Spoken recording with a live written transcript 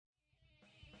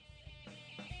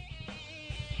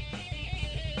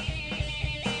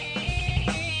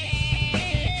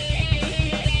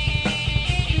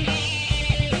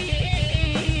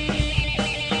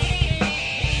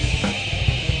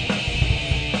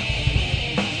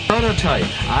Prototype.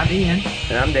 I'm Ian.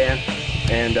 And I'm Dan.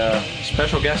 And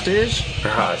special guest is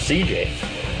CJ.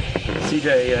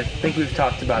 CJ, I think we've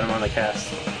talked about him on the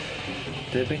cast.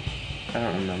 Did we? I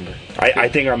don't remember. I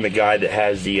think I'm the guy that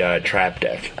has the trap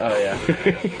deck. Oh, yeah.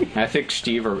 I think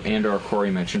Steve or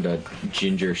Corey mentioned a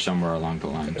ginger somewhere along the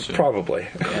line. So. Probably.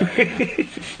 Yeah.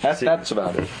 That's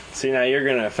about it. See, now you're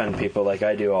going to offend people like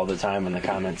I do all the time in the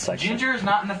comments section. Ginger is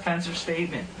not an offensive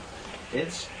statement.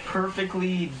 It's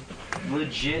perfectly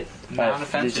legit,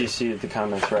 non-offensive. Did you see the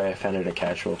comments where I offended a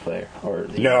casual player?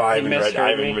 No, I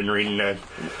haven't been reading that.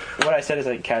 What I said is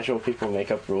like casual people make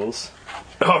up rules.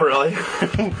 Oh, really?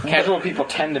 Casual people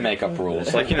tend to make up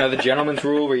rules. Like, the gentleman's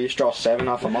rule where you draw 7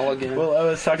 off a mulligan. Well, I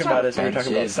was talking about we were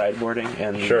talking about sideboarding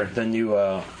and the new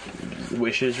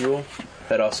wishes rule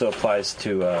that also applies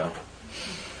to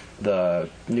the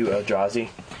new Eldrazi.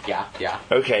 Yeah.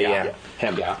 Okay, yeah.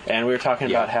 Him. Yeah. And we were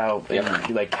talking about how, Yep.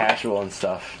 like casual and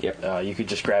stuff, Yep. You could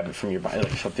just grab it from your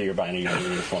like something you're buying, you don't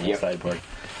need a formal sideboard.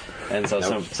 And so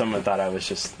someone thought I was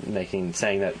just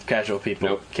saying that casual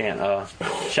people can't.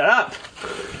 Shut up.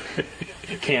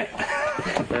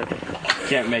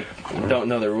 Don't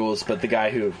know the rules. But the guy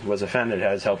who was offended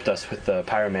has helped us with the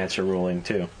pyromancer ruling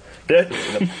too.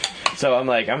 So I'm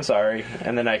like, I'm sorry,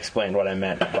 and then I explained what I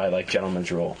meant by like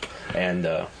gentleman's rule, and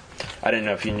I didn't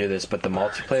know if you knew this, but the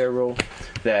multiplayer rule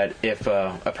that if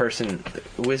a person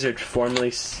wizard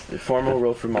formal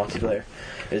rule for multiplayer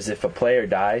is if a player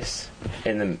dies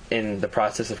in the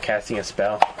process of casting a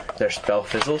spell, their spell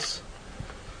fizzles.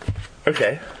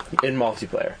 Okay. In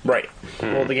multiplayer, right?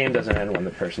 Well, the game doesn't end when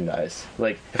the person dies.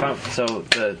 Like a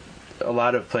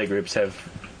lot of play groups have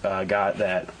got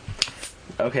that.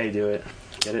 Okay, do it.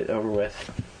 Get it over with.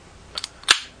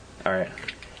 All right.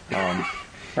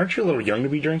 Aren't you a little young to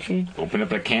be drinking? Open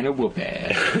up a can of whoop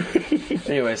ass.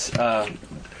 Anyways,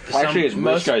 actually, it's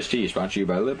Most Guys Tea, sponsored you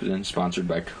by Lipton, sponsored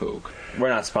by Coke. We're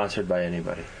not sponsored by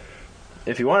anybody.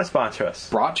 If you want to sponsor us,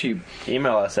 brought to you.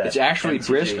 Email us at. It's actually MCG,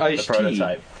 Brisk Iced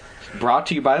Tea. Brought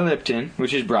to you by Lipton,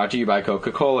 which is brought to you by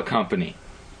Coca-Cola Company.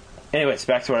 Anyways,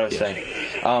 back to what I was saying.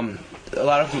 A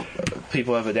lot of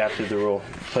people have adapted the rule.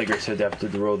 Playgroups have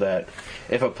adapted the rule that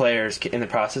if a player is in the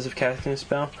process of casting a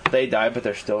spell, they die, but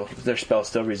their spell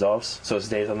still resolves, so it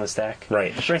stays on the stack.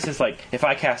 Right. For instance, like if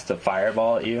I cast a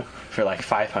fireball at you for like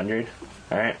 500,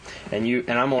 all right, and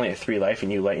I'm only at 3 life,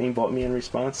 and you lightning bolt me in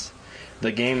response,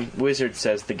 the game wizard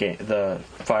says the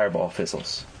fireball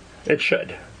fizzles. It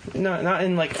should. No, not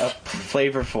in like a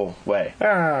flavorful way.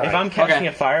 If I'm casting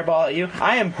a fireball at you,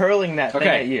 I am hurling that thing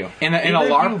at you. In a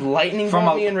LARP, if you lightning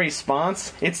bolt me in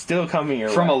response, it's still coming your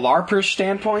way. From a LARPer's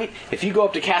standpoint, if you go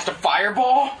up to cast a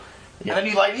fireball, and then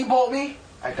you lightning bolt me,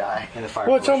 I die in the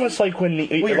fireball. Well, it's almost like when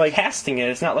you're casting it.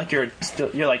 It's not like you're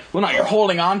like. Well, no, you're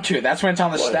holding on to it. That's when it's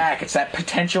on the stack. It's that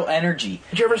potential energy.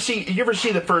 Did you ever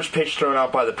see the first pitch thrown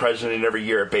out by the president every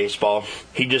year at baseball?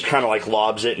 He just kind of like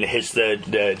lobs it and hits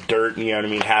the dirt. You know what I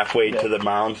mean? Halfway to the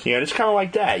mound. You know, it's kind of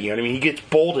like that. You know what I mean? He gets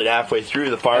bolted halfway through.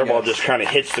 The fireball just kind of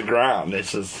hits the ground.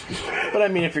 This is. But I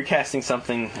mean, if you're casting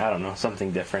something, I don't know,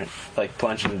 something different, like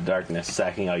plunge into darkness,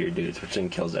 sacking all your dudes, which then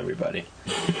kills everybody.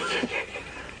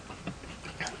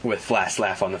 With last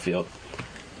laugh on the field.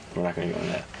 We're not going to go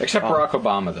into that. Except Barack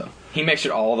Obama, though. He makes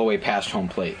it all the way past home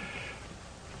plate.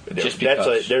 Just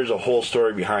because. There's a whole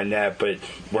story behind that, but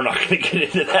we're not going to get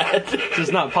into that. This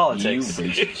is not politics.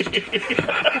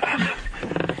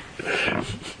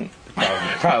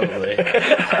 Probably.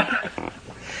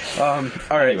 All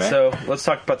right, anyway. So let's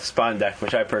talk about the Spawn deck,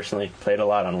 which I personally played a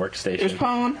lot on Workstation. It was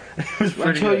Pwn.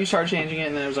 Until you start changing it,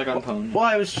 and then it was like on Pwn. Well,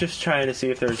 I was just trying to see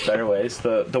if there was better ways.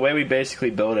 The way we basically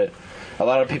built it, a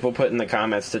lot of people put in the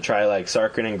comments to try like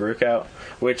Sarkhan and Grook out,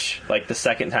 which like the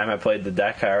second time I played the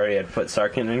deck, I already had put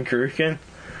Sarkhan and Grook in,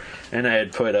 and I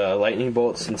had put lightning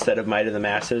bolts instead of Might of the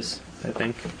Masses, I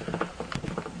think,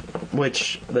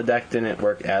 which the deck didn't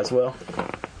work as well.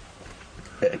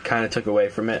 It kind of took away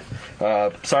from it.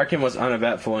 Sarkhan was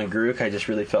uneventful in Grook. I just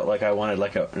really felt like I wanted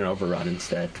like an overrun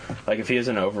instead. Like if he was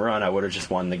an overrun, I would have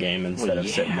just won the game instead of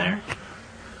sitting there,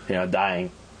 dying.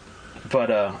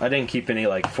 But I didn't keep any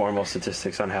like formal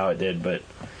statistics on how it did. But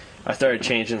I started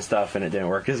changing stuff and it didn't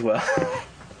work as well.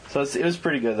 So it was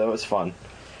pretty good though. It was fun.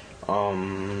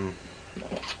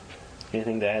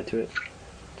 Anything to add to it?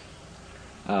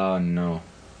 No.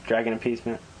 Dragon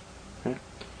Appeasement.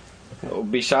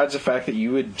 Besides the fact that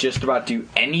you would just about do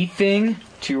anything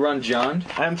to run Jund.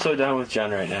 I'm so done with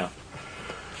Jund right now.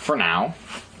 For now.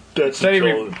 That's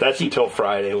until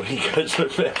Friday when he goes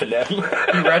with F&M. He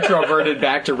retroverted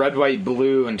back to red, white,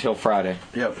 blue until Friday.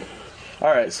 Yep.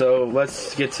 Alright, so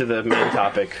let's get to the main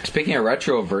topic. Speaking of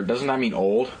retrovert, doesn't that mean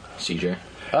old, CJ?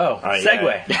 Oh,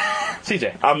 segue.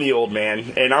 CJ. I'm the old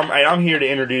man, and I'm here to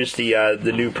introduce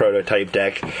the new prototype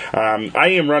deck. I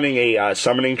am running a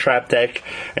summoning trap deck,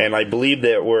 and I believe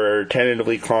that we're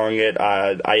tentatively calling it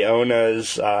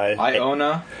Iona's.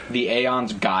 Iona, the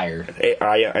Aeon's Gyre.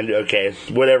 Okay,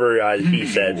 whatever he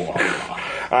said.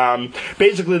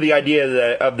 Basically, the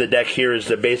idea of the deck here is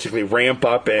to basically ramp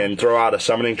up and throw out a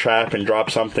summoning trap and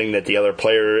drop something that the other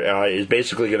player is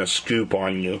basically going to scoop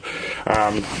on you.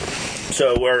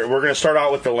 So we're going to start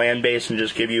out with the land base and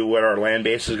just give you what our land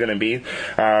base is going to be.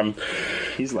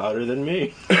 He's louder than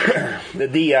me. And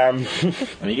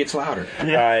he gets louder.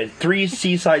 3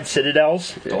 seaside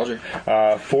citadels. Told you.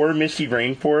 4 misty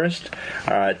rainforest.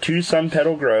 2 sun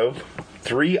petal grove.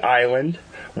 3 island.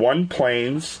 1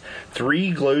 plains,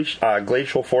 3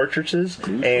 glacial fortresses,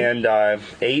 and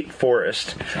 8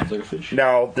 forest. Sounds like a fish.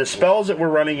 Now, the spells that we're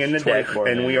running in the deck,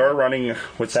 and we are running,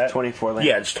 what's that? 24 land.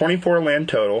 Yeah, it's 24 land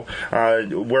total.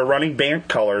 We're running Bant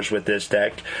colors with this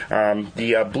deck.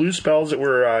 The blue spells that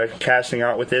we're casting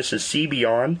out with this is See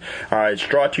Beyond. It's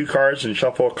draw 2 cards and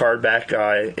shuffle a card back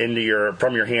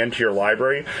from your hand to your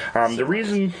library.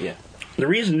 The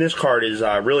reason this card is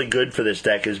really good for this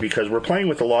deck is because we're playing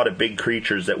with a lot of big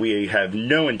creatures that we have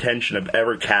no intention of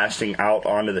ever casting out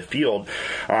onto the field.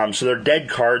 So they're dead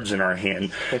cards in our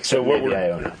hand. Except maybe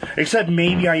Iona. Except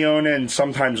maybe Iona and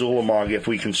sometimes Ulamog if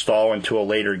we can stall into a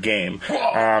later game.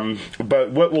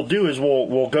 But what we'll do is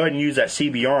we'll go ahead and use that See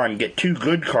Beyond, get 2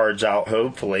 good cards out,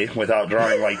 hopefully, without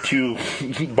drawing like 2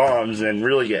 bombs and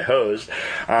really get hosed.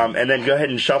 And then go ahead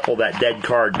and shuffle that dead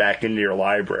card back into your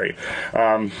library.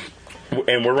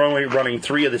 And we're only running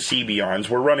 3 of the See Beyonds.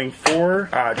 We're running 4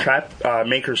 Trap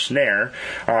Maker Snare.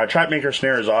 Trap Maker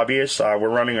Snare is obvious. We're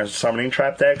running a summoning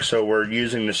trap deck, so we're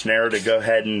using the snare to go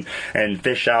ahead and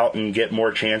fish out and get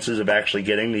more chances of actually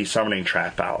getting the summoning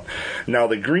trap out. Now,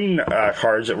 the green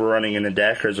cards that we're running in the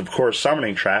deck is, of course,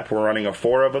 Summoning Trap. We're running a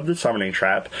 4 of the Summoning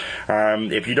Trap.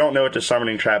 If you don't know what the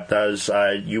Summoning Trap does,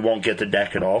 you won't get the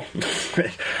deck at all.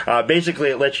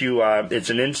 Basically, it lets you, it's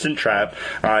an instant trap.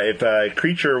 If a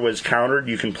creature was countered,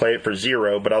 you can play it for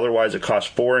 0, but otherwise it costs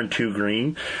 4 and 2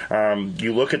 green.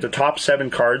 You look at the top 7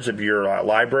 cards of your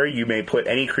library. You may put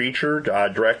any creature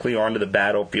directly onto the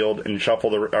battlefield and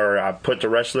shuffle put the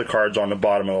rest of the cards on the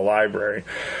bottom of the library.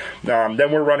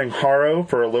 Then we're running Harrow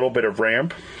for a little bit of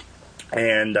ramp,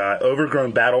 and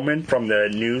Overgrown Battlement from the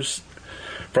new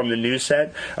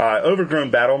set. Overgrown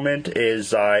Battlement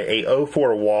is a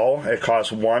 0/4 wall. It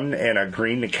costs 1 and a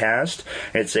green to cast.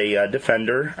 It's a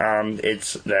defender.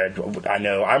 I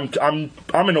know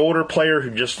I'm an older player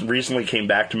who just recently came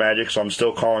back to Magic, so I'm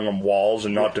still calling them walls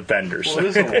and not defenders. Well, it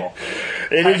is a wall.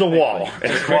 It is a wall.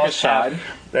 A quick aside.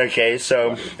 Okay,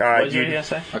 so What did you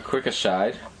say? A quick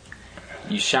aside.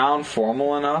 You sound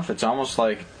formal enough. It's almost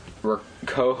like we're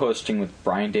co-hosting with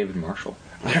Brian David Marshall.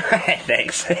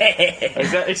 Thanks.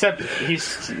 Except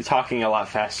he's talking a lot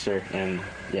faster, and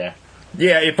yeah.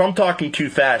 Yeah, if I'm talking too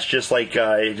fast, just like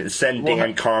send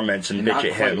Dan comments and bitch Not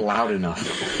at quite him. loud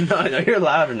enough. No, you're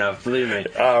loud enough, believe me.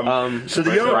 So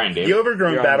the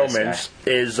Overgrown Battlements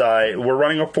is we're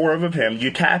running a 4 of him. You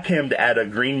tap him to add a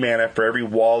green mana for every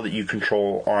wall that you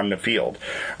control on the field.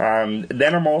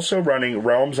 Then I'm also running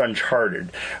Realms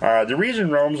Uncharted. The reason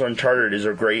Realms Uncharted is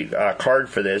a great card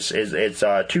for this is it's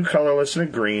 2 colorless and a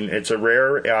green. It's a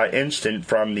rare instant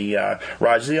from the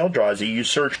Rise of the Eldrazi. You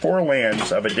search 4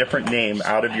 lands of a different name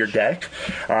out of your deck.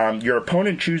 Your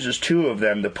opponent chooses 2 of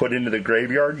them to put into the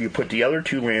graveyard. You put the other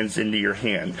 2 lands into your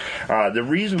hand. The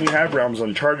reason we have Realms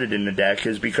Uncharted in the deck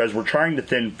is because we're trying to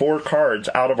thin 4 cards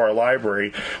out of our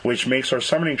library, which makes our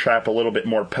Summoning Trap a little bit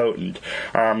more potent.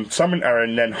 And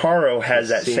then Harrow has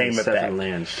that same effect. 7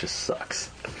 lands just sucks.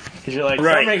 Because you're like,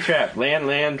 Right. Summoning Trap,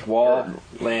 land, wall,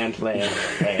 land.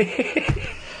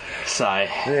 Sigh.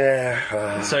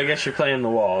 Yeah. So I guess you're playing the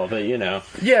wall, but you know.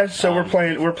 Yeah, so we're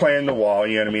playing the wall,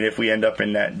 you know what I mean, if we end up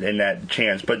in that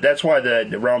chance. But that's why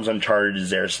the Realms Uncharted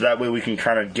is there, so that way we can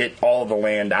kind of get all the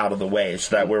land out of the way,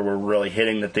 so that way we're really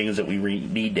hitting the things that we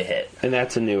need to hit. And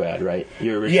that's a new ad, right?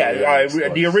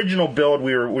 The original build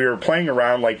we were playing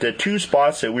around, like the 2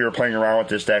 spots that we were playing around with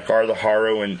this deck are the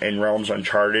Harrow and Realms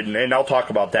Uncharted, and I'll talk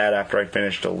about that after I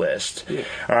finish the list.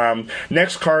 Yeah.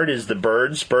 Next card is the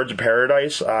Birds of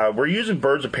Paradise. We're using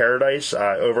Birds of Paradise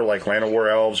over like Land of War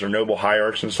Elves or Noble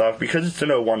Hierarchs and stuff because it's an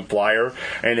 0/1 flyer,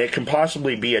 and it can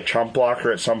possibly be a chump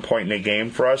blocker at some point in the game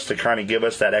for us to kind of give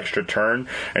us that extra turn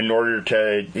in order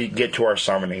to get to our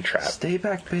Summoning Trap. Stay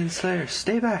back, Baneslayer.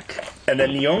 Stay back. And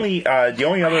then the only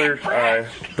other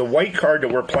the white card that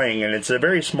we're playing, and it's a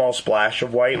very small splash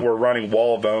of white. We're running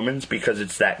Wall of Omens because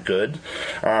it's that good.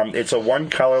 It's a 1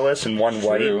 colorless and 1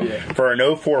 white for an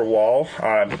 0/4 wall.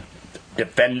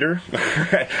 Defender.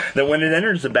 That when it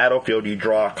enters the battlefield, you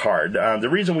draw a card. The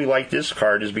reason we like this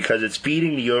card is because it's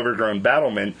feeding the overgrown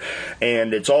battlement,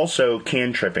 and it's also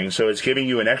cantripping, so it's giving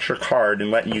you an extra card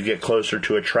and letting you get closer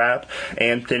to a trap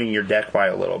and thinning your deck by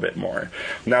a little bit more.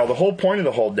 Now, the whole point of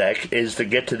the whole deck is to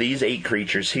get to these 8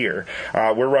 creatures here.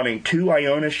 We're running 2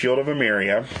 Iona Shield of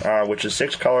Emeria, which is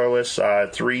 6 colorless,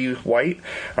 3 white,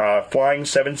 flying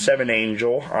 7/7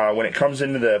 angel. When it comes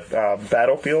into the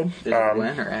battlefield, Is it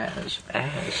when or as?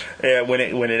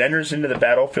 when it enters into the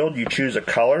battlefield, you choose a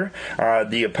color.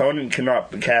 The opponent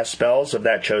cannot cast spells of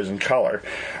that chosen color.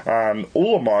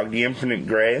 Ulamog, the Infinite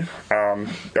Gray,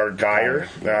 or Gyre,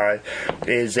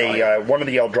 is one of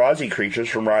the Eldrazi creatures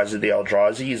from Rise of the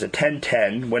Eldrazi. He's a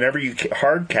 10/10. Whenever you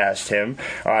hard cast him,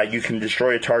 you can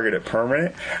destroy a targeted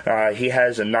permanent. He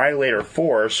has Annihilator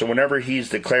 4, so whenever he's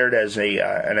declared as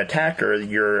an attacker,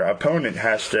 your opponent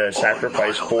has to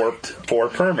sacrifice four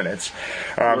permanents.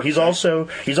 He's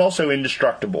also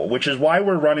indestructible, which is why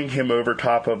we're running him over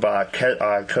top of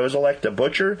Kozilek the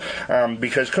Butcher,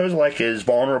 because Kozilek is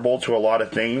vulnerable to a lot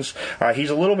of things. He's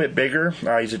a little bit bigger.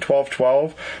 He's a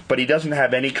 12/12, but he doesn't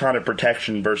have any kind of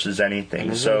protection versus anything.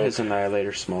 And so his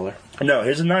Annihilator smaller? No,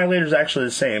 his Annihilator is actually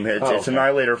the same. It's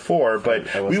Annihilator 4, but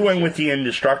we went with the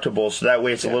indestructible, so that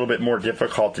way it's a little bit more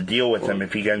difficult to deal with him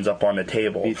if he ends up on the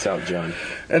table. Beats out John.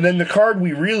 And then the card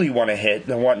we really want to hit,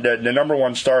 the number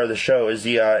 1 star of the show, is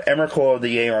the Emrakul of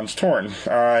the Aeon's Torn.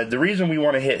 The reason we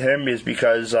want to hit him is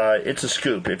because it's a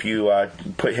scoop. If you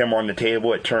put him on the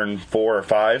table at turn 4 or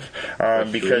 5,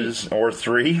 or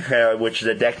 3, which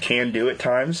the deck can do at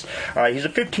times. He's a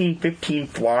 15/15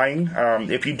 flying.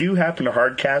 If you do happen to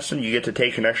hard cast him, you get to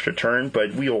take an extra turn,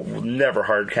 but we'll never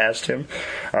hard cast him.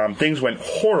 Things went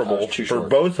horrible for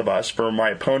both of us, for my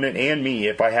opponent and me,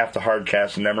 if I have to hard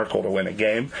cast an Emrakul to win a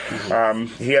game.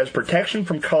 He has protection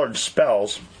from colored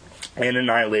spells and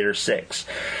Annihilator 6.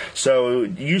 So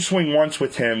you swing once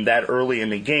with him that early in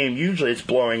the game, usually it's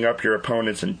blowing up your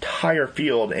opponent's entire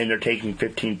field and they're taking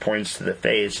 15 points to the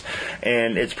face,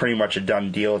 and it's pretty much a done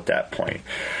deal at that point.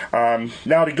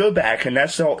 Now to go back, and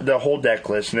that's the whole deck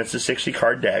list, and it's a 60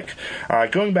 card deck,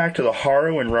 going back to the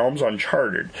Harrow and Realms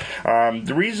Uncharted,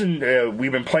 the reason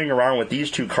we've been playing around with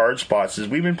these 2 card spots is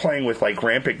we've been playing with like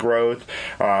Rampant Growth,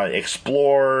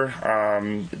 Explore,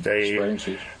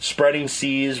 Spreading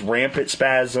Seas, Rampant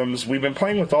Spasms. We've been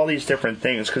playing with all these different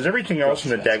things because everything else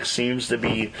in the deck seems to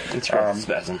be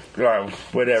spasm.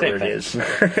 Whatever it is.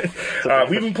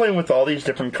 We've been playing with all these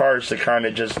different cards to kind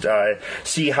of just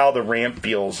see how the ramp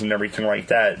feels and everything like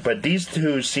that. But these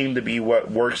 2 seem to be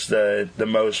what works the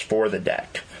most for the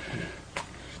deck.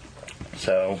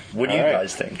 So, what do you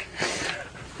guys think?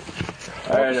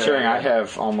 Considering I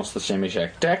have almost the same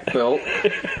exact deck built,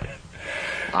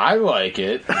 I like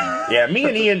it. Yeah, me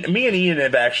and Ian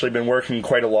have actually been working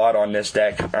quite a lot on this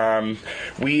deck.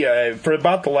 We for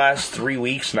about the last 3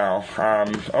 weeks now,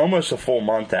 almost a full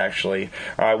month actually.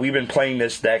 We've been playing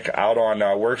this deck out on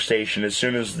Workstation as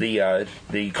soon as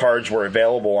the cards were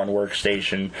available on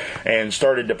Workstation, and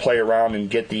started to play around and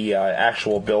get the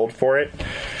actual build for it.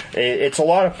 It's a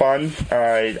lot of fun.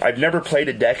 I've never played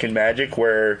a deck in Magic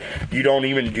where you don't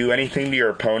even do anything to your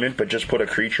opponent, but just put a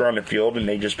creature on the field and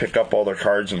they just pick up all their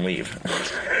cards and leave.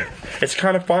 It's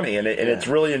kind of funny, and it's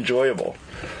really enjoyable.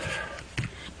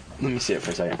 Let me see it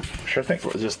for a second. Sure thing.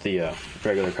 Just the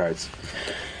regular cards.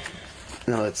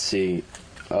 Now let's see.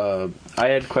 I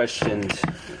had questioned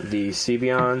the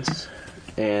Sebions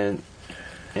and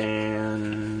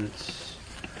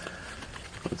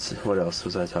let's see, what else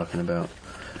was I talking about?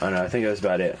 Oh no, I think that was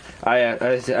about it. I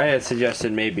had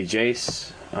suggested maybe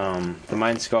Jace, the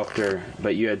Mind Sculptor,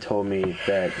 but you had told me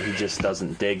that he just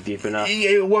doesn't dig deep enough.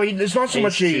 Yeah, well, it's not so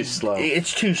much. Too slow.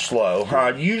 It's too slow.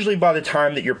 Usually, by the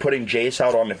time that you're putting Jace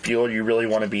out on the field, you really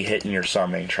want to be hitting your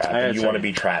summoning trap, and you want to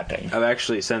be trapping. I've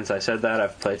actually, since I said that,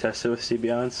 I've playtested with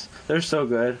Sebions. They're so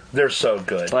good. They're so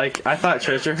good. Like, I thought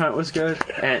Treasure Hunt was good,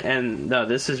 and no,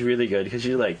 this is really good, because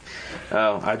you're like,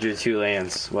 oh, I drew 2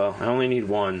 lands. Well, I only need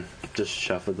 1. Just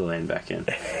shuffle the land back in.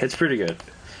 It's pretty good.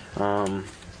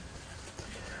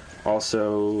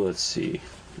 Also, let's see.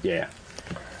 Yeah.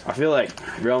 I feel like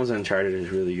Realms Uncharted is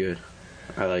really good.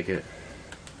 I like it.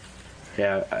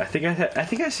 Yeah, I think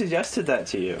I suggested that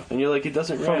to you, and you're like, it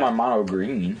doesn't For my mono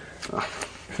green.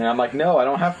 And I'm like, no, I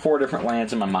don't have 4 different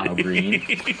lands in my mono green.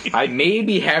 I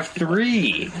maybe have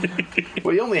 3.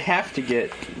 Well, you only have to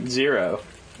get 0.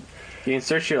 You can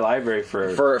search your library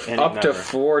for up to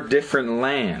 4 different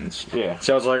lands. Yeah.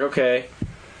 So I was like, okay,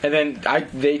 And then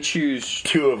they choose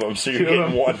 2 of them, so you're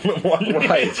getting one.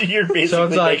 Right. You're basically So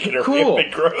it's like, making a cool.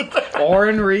 rampant growth.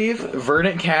 Oran Reef,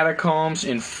 Verdant Catacombs,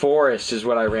 and Forest is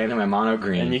what I ran in my mono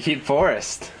green. And you keep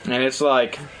Forest. And it's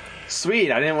like,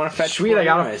 Sweet, I didn't want to fetch sweet, I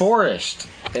got a anyways. Forest.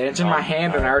 And it's in my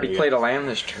hand, and I already there you played a land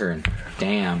this turn.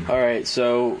 Damn. Alright,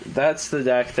 so that's the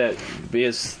deck that we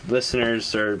as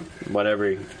listeners, or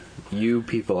whatever you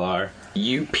people are.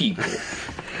 You people. Is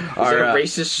Are, that a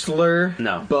racist slur?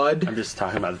 No. Bud? I'm just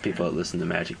talking about the people that listen to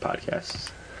Magic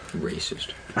podcasts.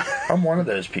 Racist. I'm one of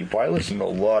those people. I listen to a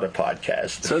lot of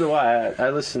podcasts. So do I. I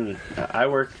listen. I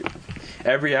work.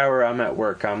 Every hour I'm at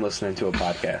work, I'm listening to a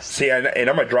podcast. See, and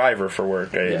I'm a driver for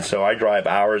work, Yeah. so I drive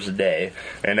hours a day,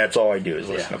 and that's all I do is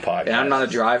listen to podcasts. And I'm not a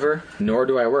driver, nor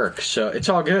do I work, so it's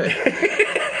all good.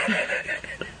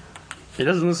 He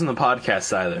doesn't listen to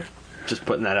podcasts either. Just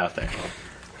putting that out there.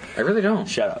 I really don't.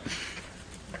 Shut up.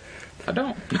 I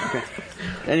don't.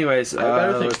 Anyways, I have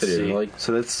better things let's to do, see. like-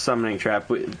 So that's Summoning Trap.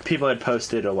 People had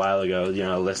posted a while ago,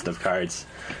 a list of cards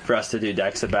for us to do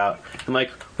decks about. I'm like,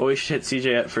 well, we should hit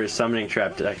CJ up for his Summoning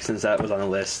Trap deck since that was on the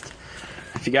list.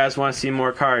 If you guys want to see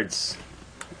more cards,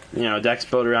 decks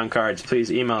built around cards,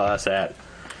 please email us at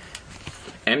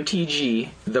MTG,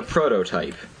 the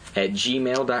prototype, at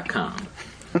gmail.com.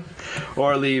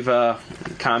 or leave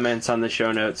comments on the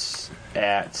show notes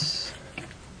at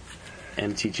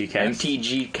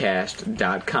MTGcast.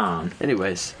 MTGcast.com.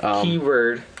 Anyways,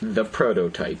 Keyword, the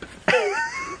prototype.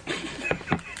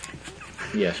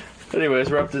 Yes. anyways,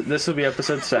 we're up to, this will be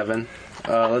episode 7.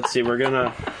 Let's see, we're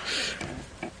gonna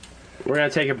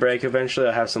take a break. Eventually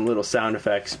I'll have some little sound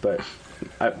effects, but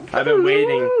I've been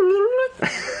waiting.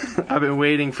 I've been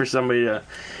waiting for somebody to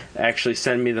actually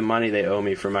send me the money they owe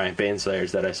me for my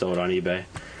Baneslayers that I sold on eBay,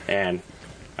 and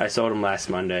I sold them last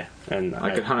Monday. And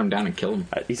I could hunt him down and kill him.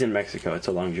 he's in Mexico. It's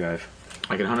a long drive,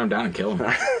 I could hunt him down and kill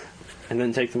him. and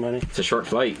then take the money. It's a short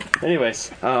flight.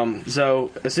 Anyways,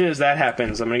 so as soon as that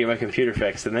happens, I'm gonna get my computer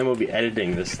fixed, and then we'll be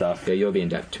editing this stuff. Yeah, you'll be in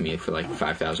debt to me for like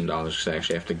 $5,000 because I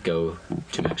actually have to go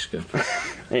to Mexico.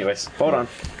 Anyways, hold on.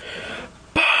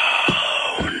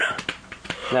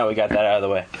 Now we got that out of the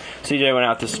way. CJ went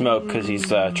out to smoke because he's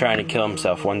trying to kill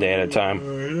himself one day at a time.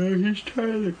 He's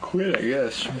trying to quit, I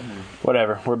guess.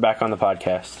 Whatever, we're back on the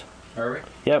podcast. Are we?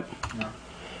 Yep. No.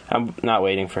 I'm not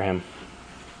waiting for him.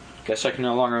 Guess I can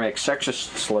no longer make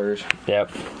sexist slurs.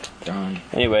 Yep. Darn.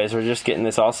 Anyways, we're just getting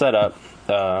this all set up,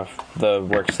 the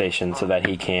workstation, so that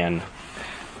he can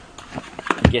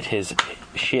get his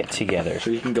shit together. So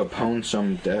you can go pwn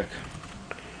some deck.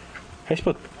 I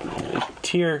suppose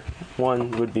tier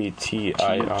 1 would be TIR.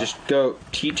 Just go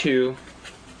T2,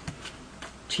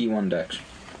 T1 decks.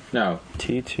 No.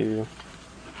 T2.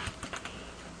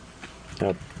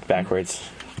 No, backwards.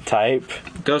 Type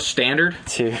Go standard,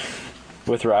 2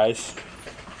 with Rise.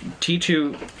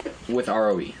 T2 with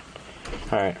ROE.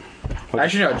 Alright.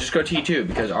 Actually, no, just go T2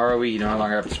 because ROE you no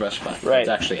longer have to specify. Right. It's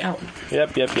actually out.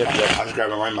 Yep. I was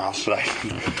grabbing my mouse today.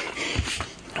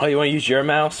 Oh, you want to use your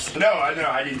mouse? No, I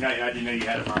didn't know you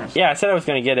had a mouse. Yeah, I said I was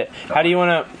going to get it. How do you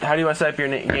want to set up your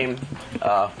game?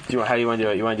 How do you want to do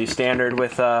it? You want to do standard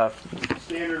with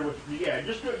Standard with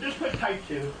just put type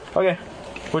 2. Okay.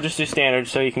 We'll just do standard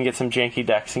so you can get some janky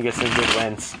decks and get some good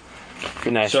wins.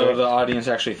 Be nice. So right? the audience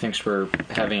actually thinks we're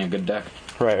having a good deck.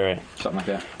 Right. Something like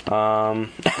that.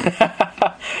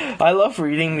 I love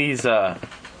reading these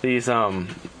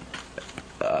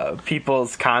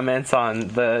people's comments on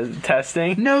the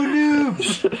testing. No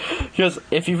noobs! Because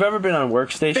if you've ever been on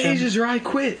Workstation, Phases or I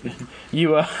quit.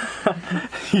 you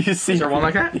you see Is there one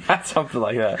like that? Yeah, something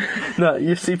like that. No,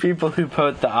 you see people who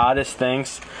put the oddest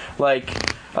things, like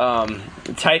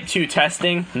type 2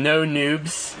 testing, no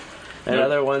noobs, and Nope.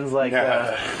 other ones like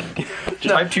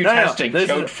Type 2 testing, This is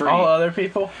code free. all other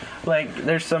people. Like,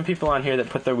 there's some people on here that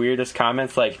put the weirdest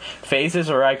comments, like phases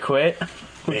or I quit.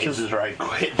 Which is Phases or I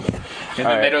quit. And then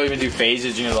Alright. they don't even do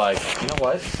phases, and you're like, you know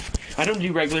what? I don't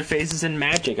do regular phases in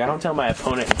Magic. I don't tell my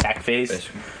opponent attack phase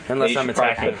unless You I'm should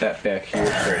probably attacking. put that back here.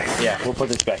 Yeah, we'll put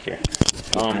this back here.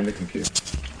 On the computer.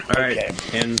 All right,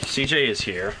 and CJ is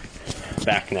here,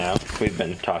 back now. We've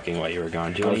been talking while you were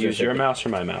gone. Do you want to use your mouse or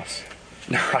my mouse?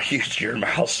 No, I used your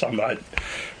mouse. I'm not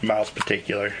mouse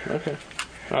particular. Okay.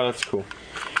 Oh, that's cool.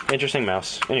 Interesting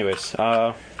mouse. Anyways,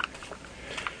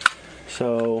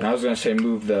 so I was gonna say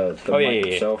move the Oh, mic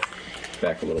yeah. itself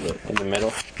back a little bit. in the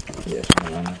middle. Yes.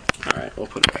 All right, we'll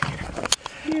put it back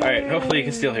here. Alright, hopefully you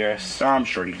can still hear us. I'm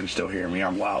sure you can still hear me.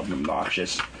 I'm loud and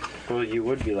obnoxious. Well, you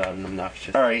would be loud and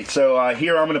obnoxious. Alright, so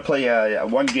here I'm going to play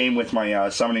one game with my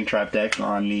Summoning Trap deck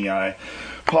on the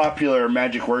popular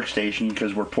Magic Workstation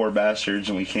because we're poor bastards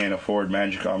and we can't afford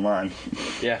Magic Online.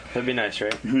 Yeah, that'd be nice,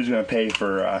 right? Who's going to pay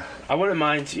for... I wouldn't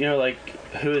mind, you know, like,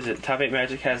 who is it? Top 8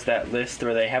 Magic has that list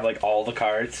where they have, like, all the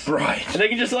cards. Right. And they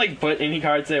can just, like, put any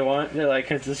cards they want. They're like,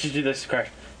 let's just do this card.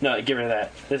 No, get rid of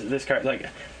that. This card, like,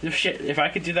 shit, if I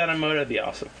could do that on Moto, it'd be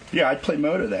awesome. Yeah, I'd play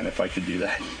Moto then if I could do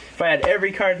that. If I had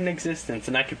every card in existence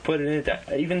and I could put it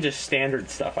into, even just standard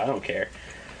stuff, I don't care.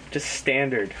 Just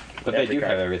standard. But they do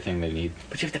have everything they need.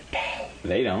 But you have to pay.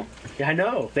 They don't. Yeah, I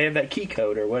know. They have that key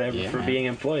code or whatever for being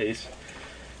employees.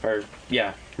 Or,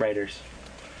 yeah, writers.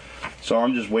 So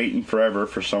I'm just waiting forever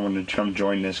for someone to come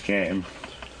join this game.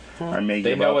 I may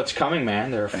They give know up. what's coming,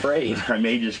 man. They're afraid. I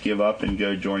may just give up and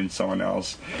go join someone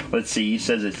else. Let's see. He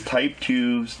says it's Type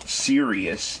 2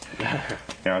 serious.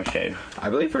 Okay. I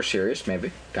believe we're serious,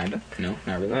 maybe. Kinda. No,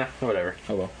 not really. Whatever.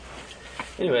 Oh, well.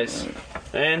 Anyways,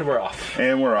 and we're off.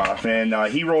 And we're off. And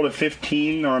he rolled a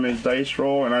 15 on his dice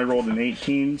roll, and I rolled an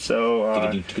 18. So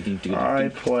I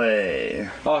play.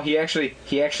 Oh, he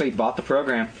actually bought the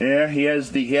program. Yeah, he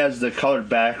has the colored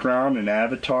background and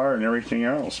avatar and everything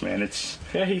else. Man, it's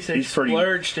Yeah, he said he's pretty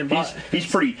splurged and bought. he's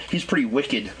pretty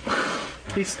wicked.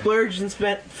 He splurged and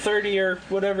spent $30 or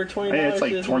whatever, $20. Yeah, it's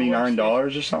like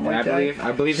 $29 or something like that.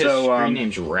 I believe his screen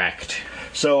name's Wrecked.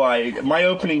 So my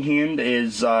opening hand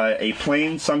is a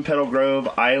plain Sunpetal Grove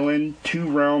Island, 2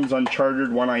 realms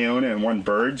uncharted, 1 Iona, and 1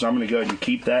 birds. I'm going to go ahead and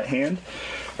keep that hand.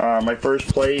 My first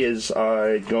play is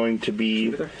going to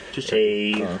be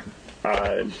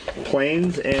a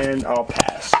plains, and I'll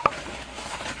pass.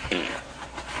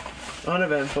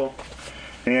 Uneventful.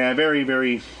 Yeah, very,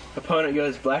 very... Opponent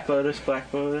goes Black Lotus,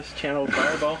 Channel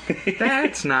Fireball.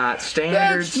 That's not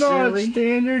standard, That's not silly.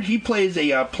 standard. He plays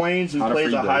a plains and Hada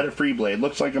plays a Freeblade. Hada Freeblade.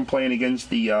 Looks like I'm playing against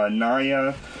the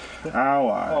Naya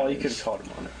Allies. Oh, you could have called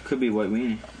him on it. Could be White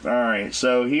Weenie. Alright,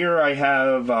 so here I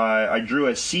have, I drew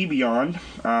a Sea Beyond.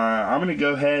 I'm going to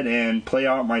go ahead and play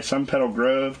out my Sunpetal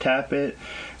Grove, tap it,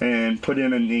 and put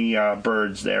in the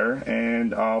birds there,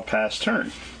 and I'll pass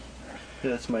turn.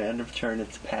 That's my end of turn,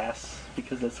 it's pass.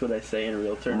 Because that's what I say in a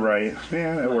real turn. Right,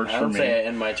 yeah, that works I for don't me. say I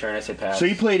end my turn, I say pass. So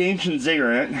he played Ancient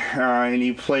Ziggurat, and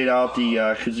he played out the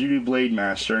Kazuto Blade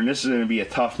Master, and this is going to be a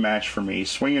tough match for me.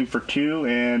 Swinging for 2,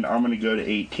 and I'm going to go to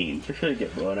 18. You're going to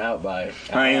get blown out by allies.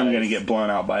 I am going to get blown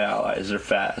out by allies. They're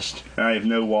fast. And I have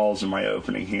no walls in my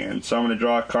opening hand. So I'm going to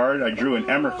draw a card. I drew an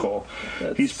Emrakul.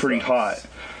 He's pretty hot.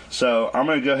 So I'm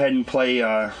going to go ahead and play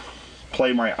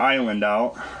my island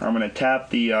out. I'm going to tap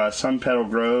the Sunpetal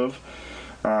Grove.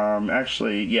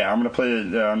 Actually, yeah, I'm going to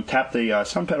play tap the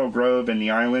Sunpetal Grove and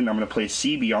the island. I'm going to play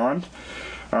Sea Beyond.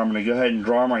 I'm going to go ahead and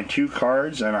draw my 2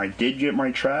 cards, and I did get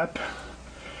my trap.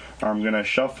 I'm going to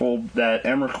shuffle that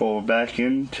Emrakul back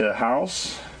into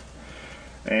house,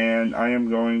 and I am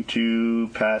going to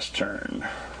pass turn.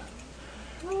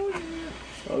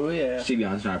 Oh, yeah. Sea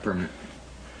Beyond's not permanent.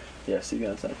 Yeah, Sea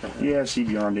Beyond's not permanent. Yeah, Sea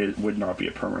Beyond it would not be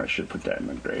a permanent. I should put that in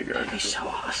the graveyard. So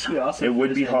awesome. It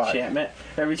would be hot. Enchantment.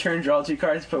 Every turn, draw 2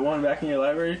 cards, put 1 back in your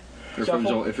library. If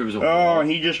it was a Oh,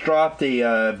 he just dropped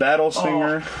a Battle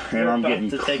Singer, and I'm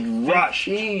getting crushed.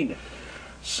 15.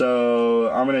 So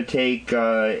I'm going to take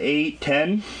 8,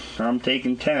 10. I'm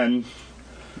taking 10.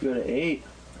 Go to 8.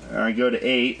 I go to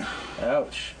 8.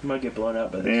 Ouch. You might get blown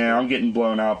out by this. Yeah, I'm getting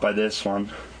blown out by this one.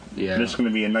 Yeah. This is going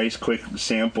to be a nice quick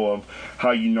sample of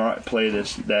how you not play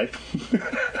this deck.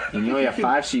 And you only have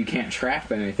 5, so you can't trap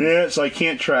anything. Yeah, so I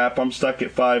can't trap. I'm stuck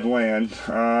at 5 land.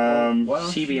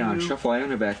 Sea Beyond, shuffle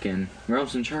Iona back in.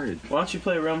 Realms Uncharted. Why don't you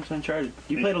play Realms Uncharted?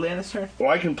 You played a land this turn? Well,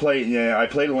 I can play. Yeah, I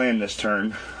played a land this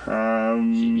turn.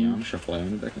 Sea Beyond, shuffle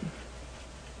Iona back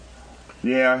in.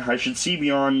 Yeah, I should see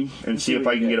Beyond and see if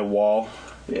I can get a wall.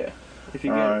 Yeah. If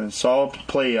you get So I'll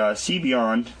play Sea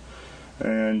Beyond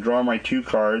and draw my 2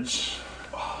 cards.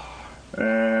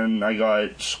 And I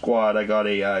got squad. I got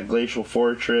a Glacial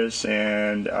Fortress,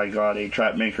 and I got a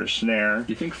Trapmaker Snare.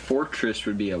 Do you think Fortress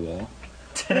would be a wall?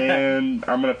 And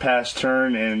I'm going to pass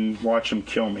turn and watch them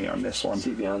kill me on this one.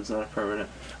 Sea Beyond's not a permanent.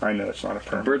 I know it's not a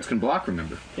permanent. Birds can block,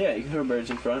 remember? Yeah, you can throw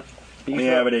birds in front.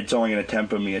 Yeah, but it's only going to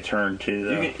tempo me a turn, too,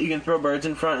 though. You can throw birds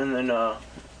in front and then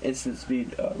instant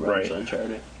speed Realms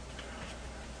Uncharted.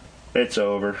 It's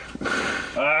over.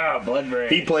 Bloodbraid.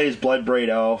 He plays Bloodbraid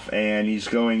Elf, and he's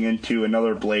going into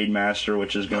another Blade Master,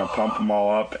 which is going to pump them all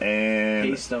up. And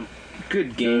Haste them.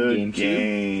 Good game,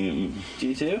 game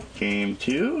 2. G2? Game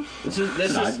 2? This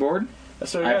is Sideboard?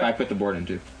 That's what I put the board in,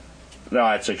 too. No,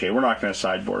 it's okay. We're not going to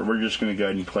sideboard. We're just going to go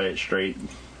ahead and play it straight.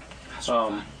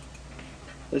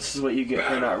 This is what you get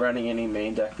for not running any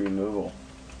main deck removal.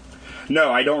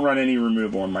 No, I don't run any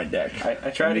removal in my deck.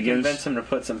 I tried to convince him to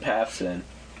put some paths in.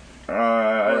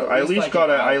 I at least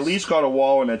got a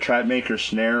wall and a Trapmaker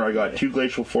Snare. I got 2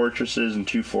 Glacial Fortresses and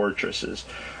 2 Fortresses.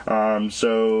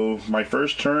 So my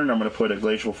first turn, I'm going to put a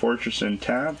Glacial Fortress in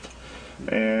tapped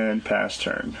and pass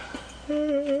turn.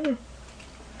 End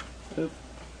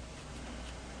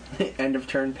of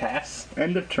turn pass.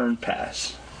 End of turn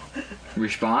pass.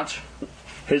 Response?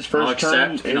 His first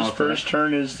turn. His first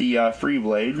turn is the Free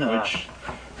Blade, which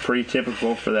pretty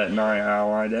typical for that Naya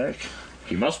ally deck.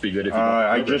 He must be good if you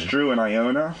I just drew an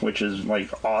Iona, which is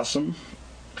like awesome,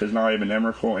 because now I have an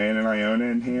Emrakul and an Iona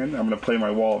in hand. I'm going to play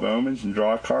my Wall of Omens and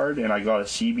draw a card, and I got a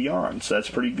See Beyond, so that's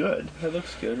pretty good. That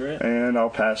looks good, right? And I'll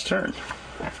pass turn.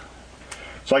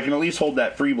 So I can at least hold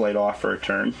that Free Blade off for a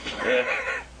turn. Yeah.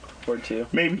 Or 2.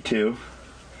 Maybe 2.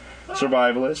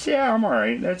 Survivalist. Yeah, I'm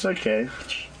alright. That's okay.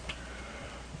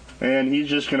 And he's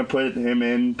just going to put him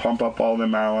in, pump up all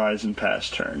them allies, and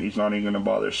pass turn. He's not even going to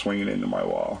bother swinging into my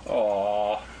wall.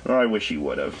 Aww. Well, I wish he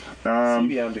would have. See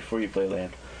Beyond before you play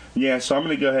land. Yeah, so I'm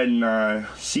going to go ahead and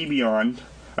See Beyond.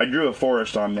 I drew a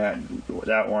forest on that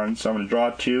one, so I'm going to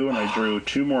draw 2, and I drew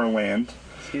 2 more land.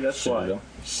 See, that's why.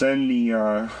 Send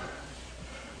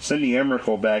the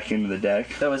Emrakul back into the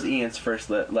deck. That was Ian's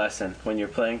first lesson. When you're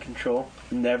playing Control,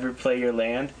 never play your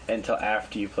land until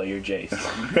after you play your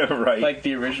Jace. Right. Like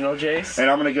the original Jace. And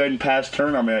I'm going to go ahead and pass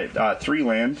turn. I'm at 3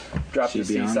 land. Drop the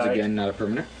Beyond's seaside. again, not a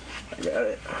permanent. I got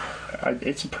it.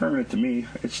 It's a permanent to me.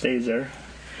 It stays there.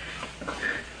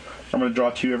 I'm going to draw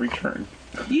 2 every turn.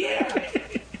 Yeah!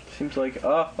 Seems like,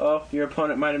 your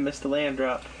opponent might have missed a land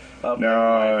drop. Oh,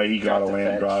 no, he got a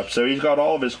land drop. So he's got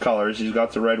all of his colors. He's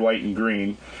got the red, white, and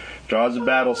green. Draws a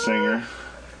Battle Singer.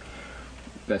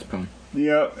 Best pwn.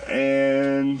 Yep,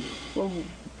 and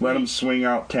let him swing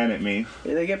out 10 at me.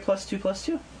 They get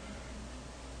 +2/+2?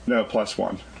 No,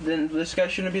 +1. Then this guy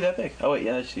shouldn't be that big. Oh wait,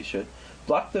 yes, he should.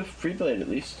 Block the Free Blade at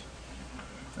least.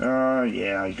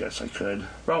 Yeah, I guess I could.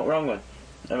 Wrong one.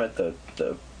 I meant the.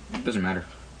 Doesn't matter.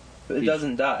 It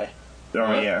doesn't die. Oh,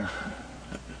 What? yeah.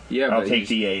 Yeah, I'll take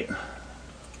the 8.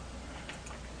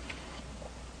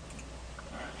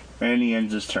 And he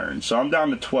ends his turn. So I'm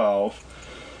down to 12.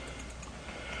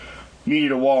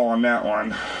 Needed a wall on that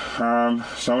one.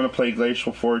 So I'm going to play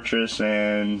Glacial Fortress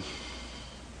and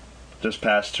just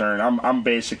pass turn. I'm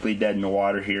basically dead in the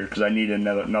water here because I need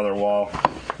another wall.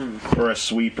 Or a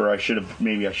sweeper. I should have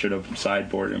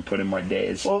sideboarded and put in my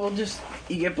days. Well,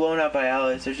 you get blown out by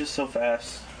allies. They're just so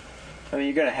fast. I mean,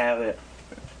 you're gonna have it.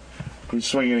 He's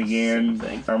swinging again.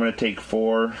 I'm going to take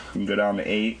 4 and go down to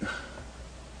 8.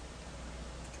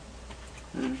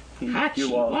 Your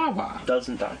wall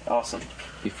doesn't die. Awesome.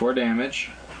 Before damage.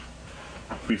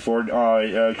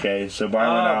 Okay, so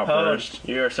Violent Outburst.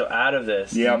 You're so out of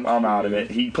this. Yep, I'm out of it.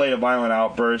 He played a Violent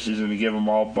Outburst. He's going to give him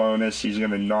all bonus. He's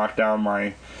going to knock down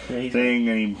my thing,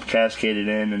 and he cascaded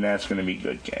in, and that's going to be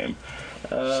good game.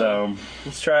 So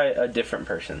let's try a different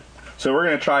person. So we're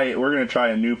going to try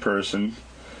a new person.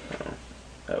 Oh,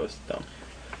 that was dumb.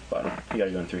 Bottom. You got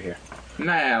to go in through here.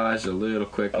 Nah, that's a little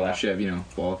quick unless you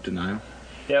have, wall of denial.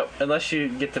 Yep, unless you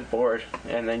get the board,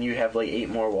 and then you have like 8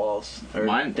 more walls. Well,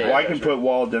 I can put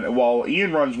while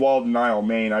Ian runs Wall Denial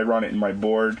main, I run it in my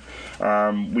board.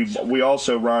 We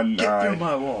also run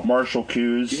Martial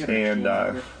Coups, and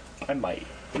I might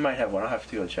have one. I'll have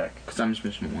to go check. Because I'm just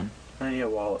missing one. I need a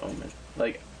Wall of Omen.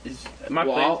 Like,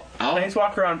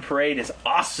 Planeswalker on Parade is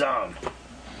awesome!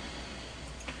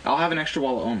 I'll have an extra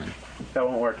Wall of Omen. That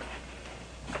won't work.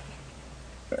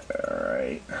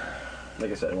 Alright. Like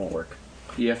I said, it won't work.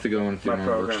 You have to go into your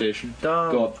workstation.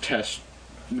 Dumb. Go up, test.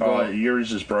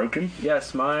 Yours is broken?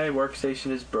 Yes, my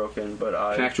workstation is broken, but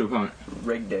I connect to opponent.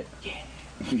 Rigged it. Yeah.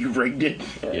 You rigged it?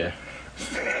 Yeah.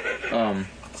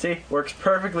 See, works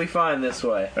perfectly fine this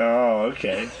way. Oh,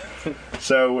 okay.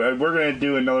 So we're going to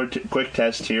do another quick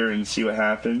test here and see what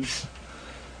happens.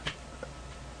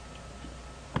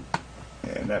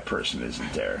 And that person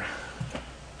isn't there.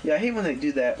 Yeah, I hate when they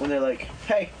do that. When they're like,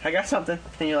 "Hey, I got something,"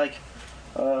 and you're like,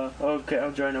 "Okay,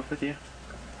 I'll join up with you."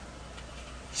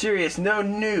 Serious, no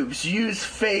noobs. Use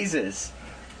phases.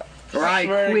 Alright,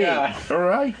 quit.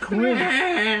 Alright, quit.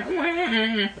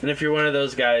 And if you're one of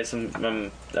those guys,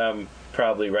 I'm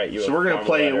probably write you. So we're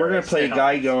gonna play a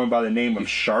guy going by the name of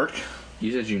Shark.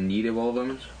 You said you need a Wall of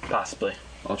Omens? Possibly.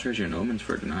 I'll trade you an Omens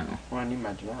for a denial. Well, I need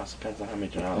my denials. Depends on how many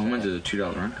denials. Omens is a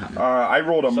 $2 run comment. I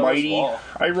rolled a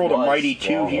mighty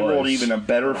 2. He rolled even a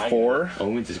better 4.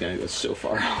 Omens is gonna go so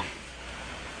far off.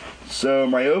 So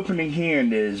my opening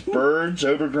hand is Birds,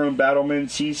 Overgrown Battlement,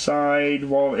 Seaside.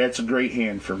 Well, that's a great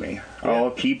hand for me. Yeah.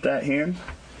 I'll keep that hand.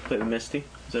 Play the Misty.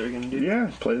 Is that what you're gonna do?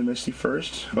 Yeah, play the Misty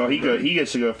first. Well, he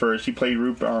gets to go first. He played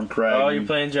Root Bound Crag. Oh, you're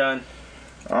playing John.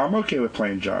 I'm okay with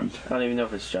playing John. I don't even know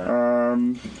if it's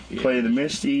John. Play the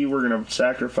Misty. We're gonna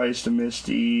sacrifice the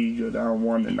Misty. Go down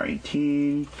 1 to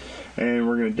 19, and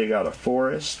we're gonna dig out a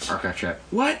forest. Archive trap.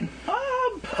 What?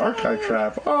 Archive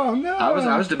trap. Oh no!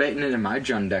 I was debating it in my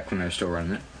Jun deck when I was still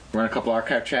running it. Run a couple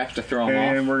archive traps to throw them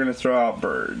off. And we're gonna throw out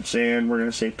birds, and we're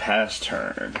gonna say pass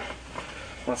turn.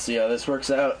 Let's see how this works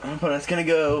out. Opponent's gonna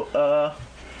go,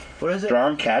 what is it?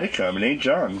 Drawn Catacomb. It ain't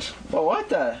John's. Well, what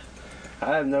the?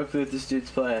 I have no clue what this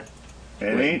dude's playing.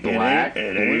 It With ain't black,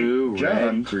 it blue, ain't John.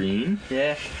 red, green.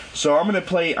 Yeah. So I'm gonna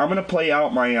play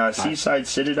out my Seaside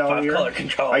Citadel here. 5-color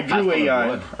control. I drew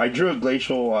Five-color I drew a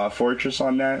Glacial Fortress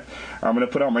on that. I'm gonna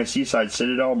put out my Seaside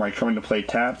Citadel. My coming to play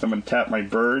tapped. I'm gonna tap my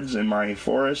birds in my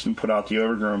forest and put out the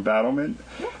Overgrown Battlement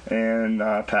and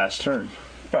pass turn.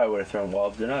 Probably would have thrown Wall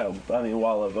of Denial. I mean,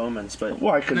 Wall of Omens, but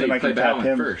Why? Because No, then you I play can tap Battlement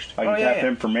him first. I can Oh, tap yeah.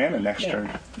 him for mana next yeah, turn.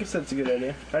 I guess that's a good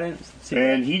idea. I didn't see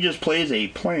And that. he just plays a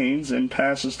Plains and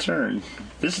passes turn.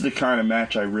 This is the kind of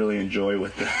match I really enjoy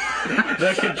with the.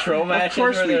 The control matches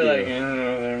course where we they're do. like,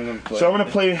 they're gonna play. So I'm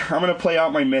gonna play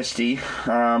out my Misty.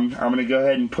 I'm gonna go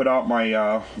ahead and put out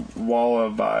my Wall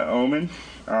of Omen.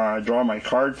 Draw my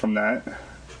card from that.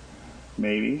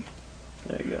 Maybe.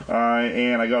 There you go.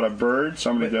 And I got a bird, so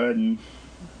I'm gonna go ahead and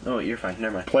Oh, you're fine.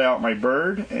 Never mind. play out my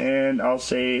bird, and I'll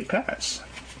say pass.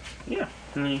 Yeah.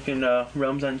 And then you can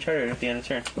Realms Uncharted at the end of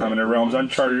turn. I'm gonna Realms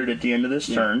Uncharted at the end of this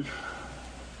turn.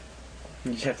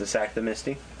 You just have to sack the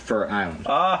Misty. For island.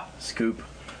 Ah, scoop.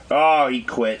 Oh, he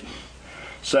quit.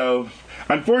 So,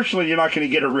 unfortunately, you're not going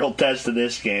to get a real test of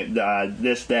this game,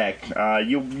 this deck.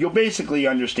 You'll basically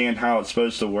understand how it's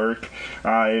supposed to work.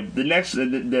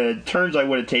 The turns I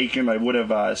would have taken, I would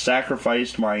have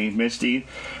sacrificed my Misty,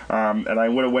 and I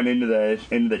would have went into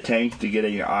the tank to get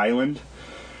an island.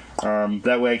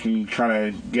 That way, I can kind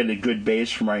of get a good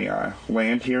base for my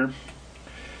land here.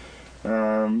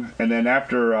 And then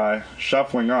after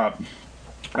shuffling up,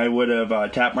 I would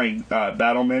have tapped my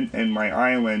battlement and my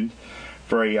island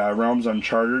for a Realms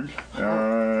Uncharted,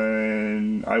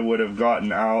 and I would have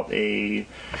gotten out a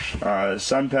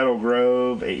Sun Petal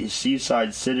Grove, a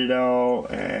Seaside Citadel,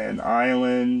 an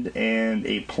island, and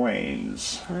a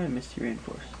Plains. I Misty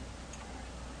Reinforced.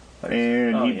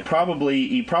 And Oh, he yeah.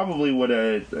 probably would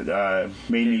have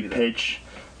made me Maybe that. pitch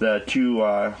the two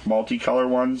multicolor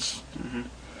ones. Mm-hmm.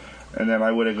 And then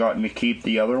I would have gotten to keep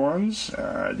the other ones,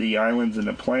 the islands and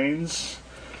the plains,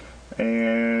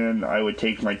 and I would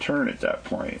take my turn at that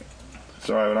point.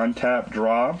 So I would untap,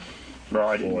 draw. Well,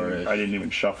 I didn't even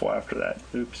shuffle after that.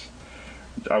 Oops.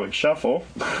 I would shuffle,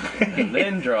 And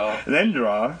then draw. then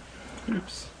draw,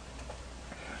 Oops.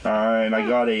 and I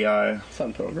got a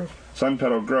Sun Petal Grove. Sun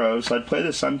Petal Grove. So I'd play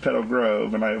the Sun Petal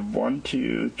Grove, and I have 1,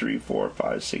 2, 3, 4,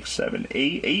 5, 6, 7,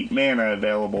 8 mana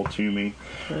available to me.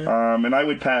 And I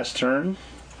would pass turn.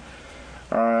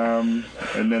 And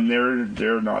then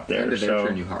they're not there. End of their So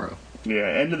turn, you Haro. yeah,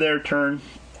 end of their turn,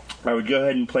 I would go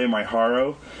ahead and play my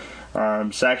Haro,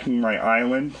 sacking my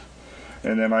island,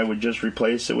 and then I would just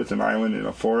replace it with an island and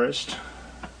a forest.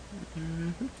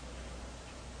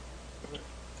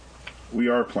 We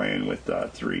are playing with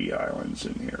 3 islands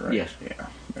in here, right? Yes. Yeah.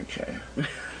 Okay.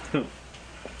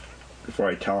 Before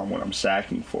I tell them what I'm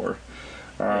sacking for.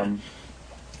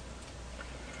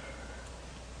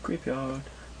 Graveyard.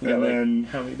 You And got, then-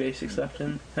 how many basics left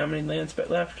in? How many lands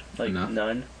left? Like Enough.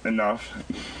 none. Enough.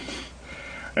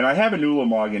 And I have an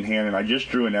Ulamog in hand, and I just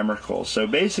drew an Emrakul. So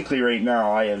basically, right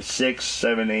now, I have 6,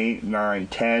 7, 8, 9,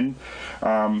 10.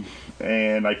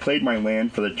 And I played my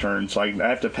land for the turn, so I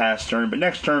have to pass turn. But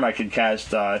next turn, I could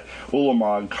cast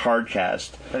Ulamog hard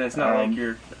cast. And it's not like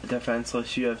you're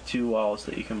defenseless. You have 2 walls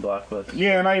that you can block with.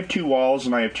 Yeah, and I have 2 walls,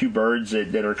 and I have 2 birds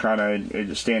that are kind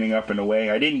of standing up in the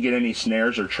way. I didn't get any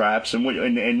snares or traps, and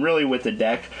really with the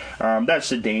deck, that's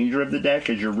the danger of the deck,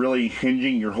 is you're really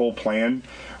hinging your whole plan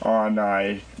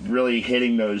on really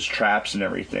hitting those traps and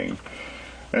everything.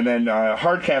 And then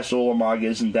Hardcast Ulamog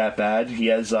isn't that bad. He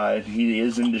is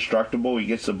indestructible. He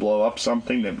gets to blow up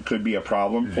something that could be a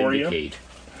problem for you. Vindicate.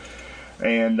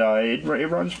 And it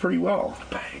runs pretty well.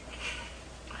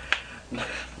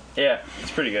 Yeah,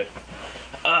 it's pretty good.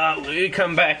 We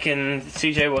come back and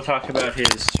CJ will talk about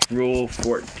his Rule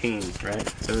 14, right?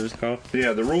 Is that what it's called?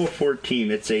 Yeah, the Rule of 14.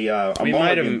 It's a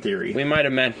mulligan theory. We might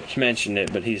have mentioned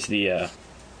it, but he's the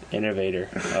innovator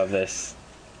of this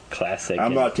classic.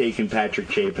 I'm not taking Patrick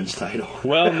Chapin's title.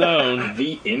 Well known.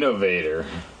 The innovator.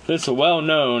 This is a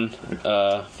well-known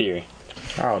theory.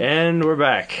 Oh. And we're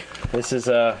back. This is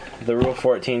the Rule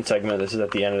 14 segment. This is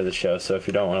at the end of the show, so if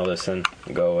you don't want to listen,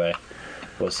 go away.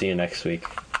 We'll see you next week.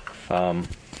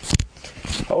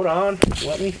 Hold on.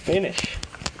 Let me finish.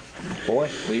 Boy,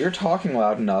 well, you're talking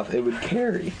loud enough, it would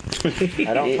carry.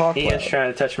 I don't talk He loud. is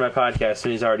trying to touch my podcast,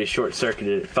 and he's already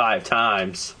short-circuited it 5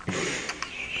 times.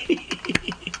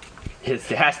 It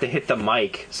has to hit the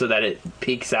mic so that it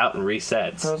peaks out and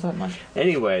resets. How's that much?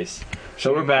 Anyways,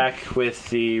 so we're back with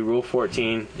the Rule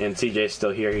 14, and CJ's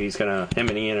still here. Him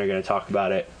and Ian are gonna talk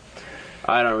about it.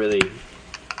 I don't really.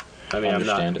 I mean,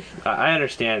 I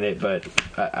understand it, but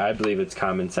I believe it's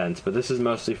common sense. But this is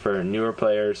mostly for newer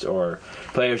players or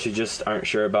players who just aren't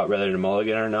sure about whether to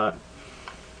mulligan or not.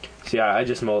 See, I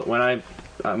just my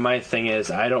thing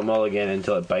is I don't mulligan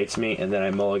until it bites me, and then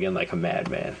I mulligan like a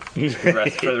madman for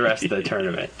the rest of the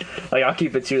tournament. Like, I'll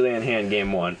keep a 2-land hand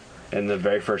game 1 in the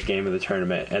very first game of the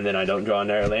tournament, and then I don't draw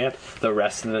another land. The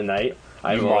rest of the night,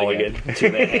 I mulligan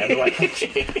 2-land hand.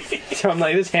 So I'm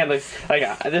like, this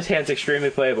hand's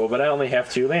extremely playable, but I only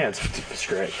have 2 lands. It's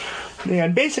great. Yeah,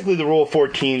 and basically the Rule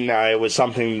 14 was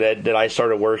something that I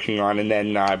started working on, and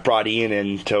then brought Ian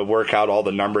in to work out all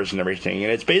the numbers and everything.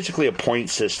 And it's basically a point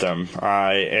system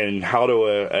and how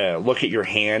to look at your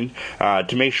hand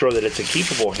to make sure that it's a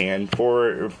keepable hand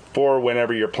for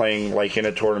whenever you're playing, like in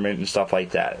a tournament and stuff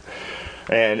like that.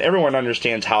 And everyone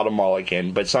understands how to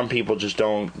mulligan, but some people just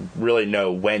don't really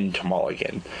know when to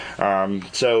mulligan.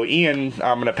 So Ian,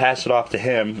 I'm going to pass it off to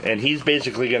him, and he's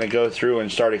basically going to go through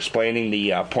and start explaining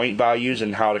the point values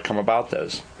and how to come about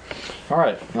those. All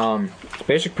right.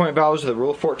 Basic point values of the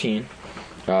Rule 14.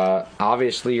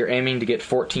 Obviously, you're aiming to get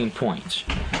 14 points.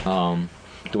 The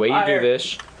way you do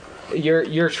this,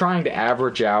 you're trying to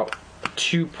average out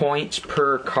 2 points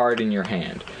per card in your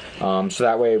hand. So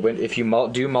that way, if you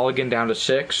do mulligan down to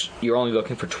 6, you're only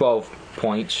looking for 12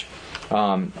 points.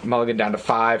 Mulligan down to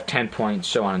 5, 10 points,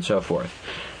 so on and so forth.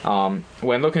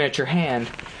 When looking at your hand,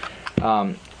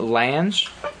 lands,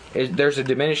 there's a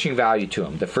diminishing value to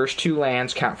them. The first 2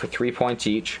 lands count for 3 points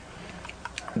each.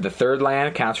 The third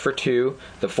land counts for 2.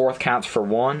 The fourth counts for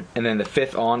 1. And then the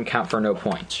fifth on count for no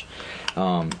points.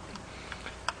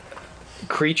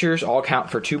 Creatures all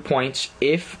count for 2 points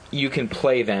if you can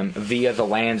play them via the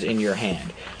lands in your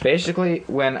hand. Basically,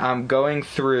 when I'm going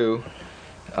through,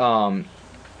 when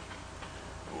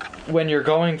you're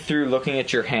going through looking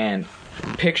at your hand,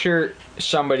 picture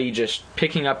somebody just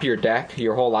picking up your deck,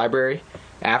 your whole library,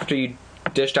 after you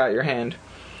dished out your hand,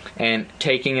 and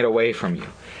taking it away from you.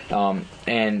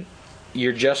 And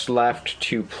you're just left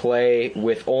to play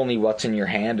with only what's in your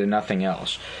hand and nothing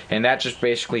else. And that just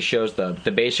basically shows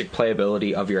the basic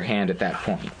playability of your hand at that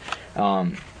point.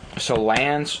 So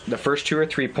lands, the first 2 are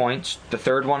 3 points, the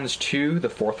third one is 2, the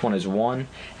fourth one is 1,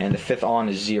 and the fifth on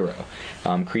is 0.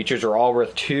 Creatures are all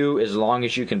worth 2 as long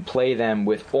as you can play them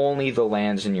with only the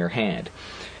lands in your hand.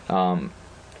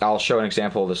 I'll show an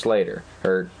example of this later,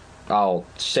 or I'll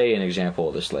say an example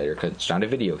of this later because it's not a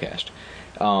video cast.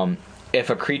 If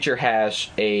a creature has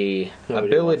a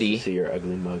ability, wants to see your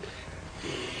ugly mug.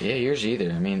 Yeah, yours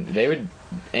either. I mean, they would,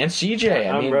 and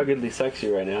CJ. I'm ruggedly sexy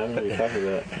right now. I'm really talking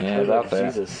about. Yeah, about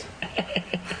that. Jesus.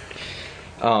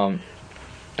 And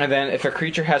then if a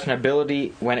creature has an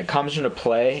ability when it comes into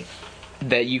play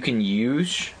that you can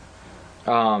use,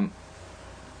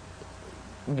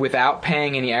 without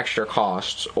paying any extra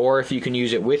costs, or if you can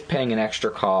use it with paying an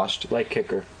extra cost, like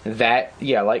kicker, that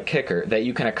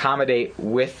you can accommodate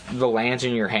with the lands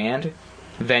in your hand,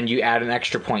 then you add an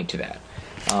extra point to that.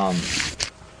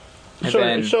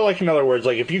 So like in other words,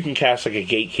 like if you can cast like a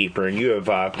Gatekeeper and you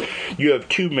have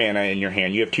 2 mana in your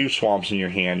hand, you have 2 swamps in your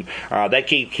hand, that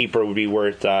Gatekeeper would be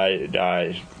worth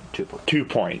 2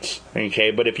 points.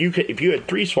 Okay, but if you had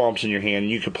 3 swamps in your hand,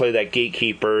 you could play that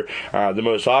Gatekeeper.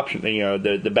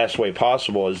 The best way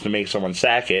possible is to make someone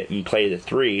sack it and play the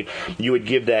 3. You would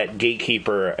give that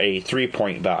Gatekeeper a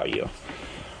 3-point value.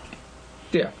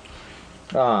 Yeah.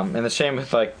 And the same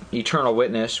with like Eternal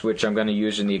Witness, which I'm going to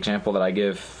use in the example that I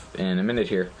give in a minute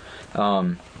here.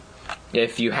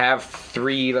 If you have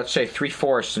 3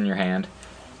 forests in your hand,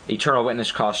 Eternal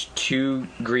Witness costs 2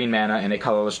 green mana and a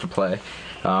colorless to play.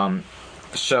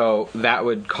 So that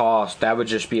would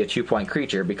just be a 2-point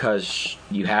creature because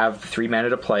you have 3 mana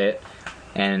to play it,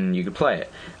 and you could play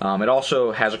it. It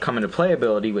also has a come into play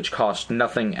ability which costs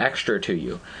nothing extra to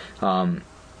you.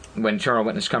 When Eternal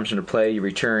Witness comes into play, you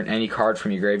return any card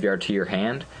from your graveyard to your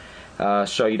hand.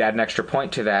 So you'd add an extra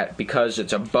point to that because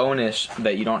it's a bonus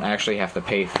that you don't actually have to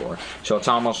pay for. So it's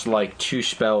almost like 2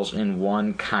 spells in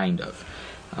one, kind of.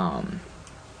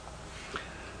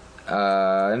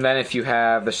 And then if you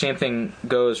have, the same thing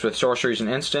goes with sorceries and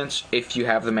instants. If you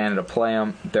have the mana to play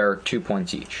them, they're 2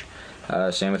 points each.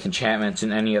 Same with enchantments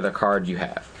and any other card you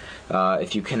have.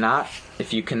 If you cannot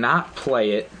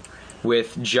play it,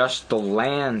 with just the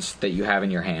lands that you have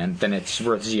in your hand, then it's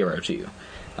worth 0 to you.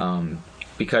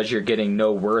 Because you're getting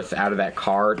no worth out of that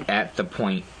card at the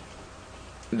point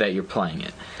that you're playing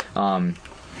it.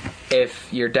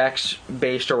 If your deck's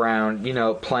based around,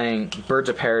 playing Birds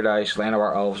of Paradise, Land of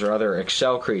our Elves, or other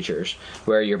Excel creatures,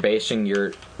 where you're basing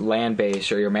your land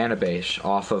base or your mana base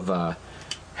off of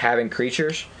having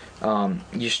creatures,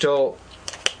 you still,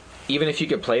 even if you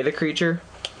could play the creature,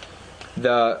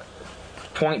 the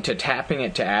point to tapping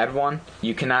it to add one,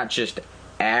 you cannot just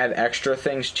add extra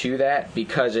things to that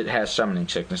because it has summoning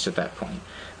sickness at that point.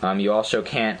 You also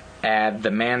can't add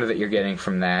the mana that you're getting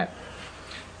from that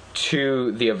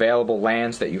to the available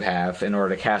lands that you have in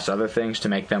order to cast other things to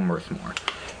make them worth more.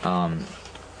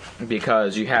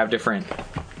 Because you have different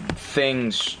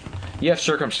things, you have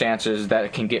circumstances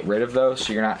that can get rid of those,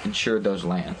 so you're not insured those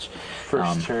lands.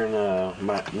 First turn,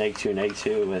 neg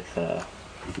 2 with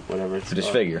whatever it's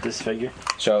Disfigure. Called. Disfigure.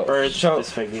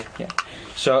 Disfigure. Yeah.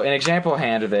 So an example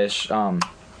hand of this,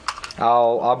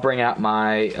 I'll bring out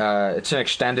my. It's an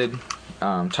extended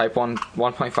type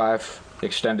 1.5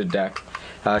 extended deck.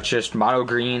 It's just mono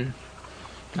green,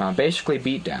 basically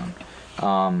beatdown.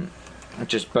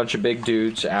 Just a bunch of big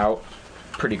dudes out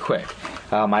pretty quick.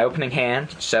 My opening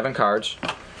hand, 7 cards.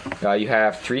 You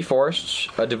have 3 forests,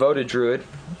 a devoted druid,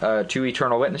 2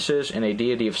 eternal witnesses, and a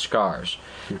deity of scars.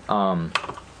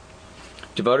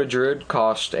 Devoted druid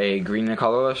costs a green and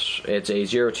colorless. It's a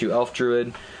 0/2 elf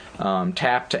druid.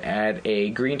 Tap to add a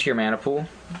green to your mana pool.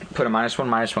 Put a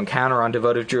 -1/-1 counter on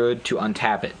devoted druid to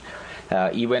untap it.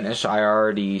 E-Witness, I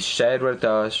already said what it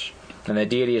does. And the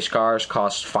Deity of Scars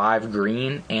costs 5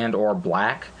 green and or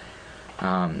black.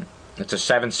 It's a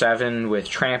 7/7 with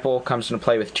trample. Comes into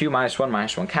play with 2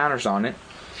 -1/-1 counters on it.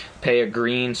 Pay a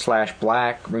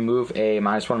green/black, remove a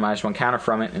 -1/-1 counter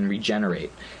from it, and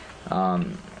regenerate.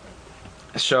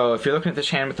 So if you're looking at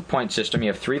this hand with the point system, you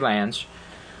have 3 lands.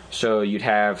 So you'd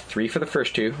have 3 for the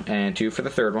first 2 and 2 for the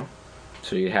third one.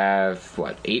 So you have,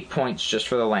 8 points just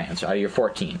for the lands out of your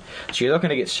 14. So you're looking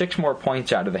to get 6 more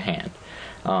points out of the hand.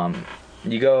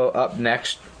 You go up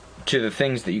next to the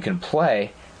things that you can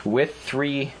play with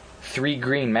 3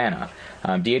 green mana.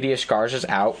 Deity of Scars is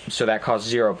out, so that costs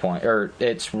 0 points, or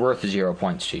it's worth 0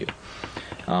 points to you.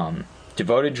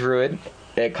 Devoted Druid,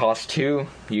 it costs 2.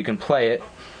 You can play it.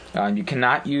 You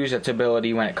cannot use its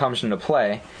ability when it comes into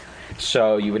play.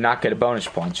 So you would not get a bonus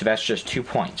point. So that's just 2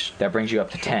 points. That brings you up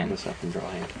to 10.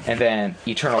 And then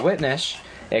Eternal Witness,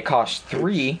 it costs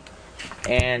 3,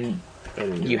 and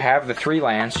you have the 3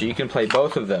 lands, so you can play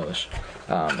both of those.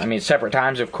 Separate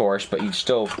times, of course, but you'd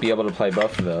still be able to play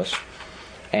both of those.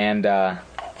 And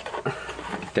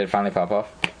did it finally pop off?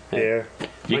 Yeah.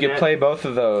 You could play both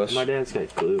of those. My dad's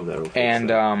got glue though. And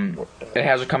it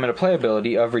has a come into play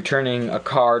ability of returning a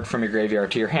card from your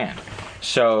graveyard to your hand.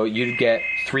 So you'd get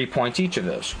 3 points each of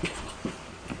those.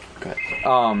 Okay.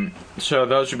 So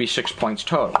those would be 6 points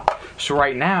total. So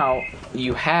right now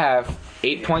you have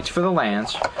 8 points for the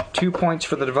lands, 2 points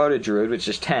for the Devoted Druid, which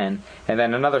is 10, and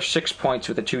then another 6 points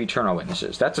with the 2 Eternal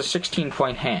Witnesses. That's a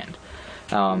 16-point hand.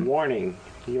 Warning,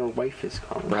 your wife is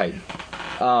calling. Right.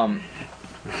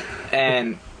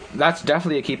 And that's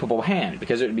definitely a keepable hand,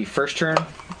 because it would be first turn,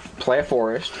 play a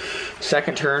forest,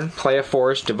 second turn, play a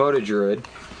forest, Devoted Druid,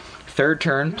 third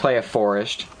turn, play a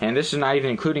forest, and this is not even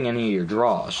including any of your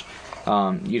draws.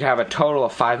 You'd have a total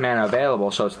of 5 mana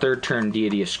available, so it's third turn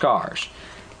Deity of Scars.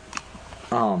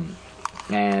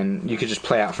 And you could just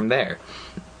play out from there.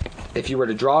 If you were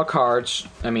to draw cards,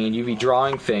 you'd be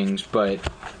drawing things, but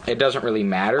it doesn't really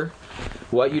matter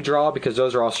what you draw, because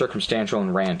those are all circumstantial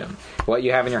and random. What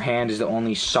you have in your hand is the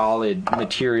only solid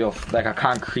material, like a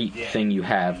concrete thing you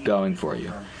have going for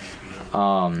you.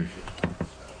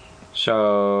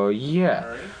 So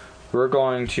yeah, we're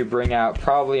going to bring out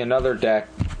probably another deck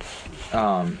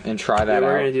and try that out.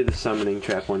 We're going to do the summoning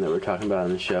trap one that we're talking about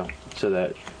on the show, so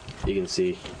that you can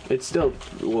see it still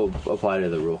will apply to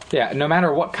the rule. Yeah, no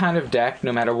matter what kind of deck,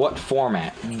 no matter what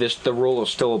format, the rule will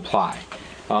still apply.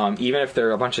 Even if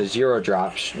they're a bunch of 0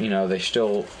 drops, they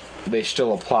still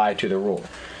apply to the rule.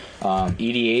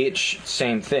 EDH,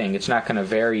 same thing. It's not going to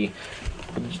vary.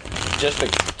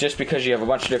 Just because you have a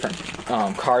bunch of different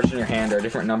cards in your hand or a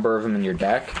different number of them in your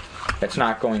deck, it's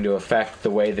not going to affect the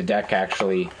way the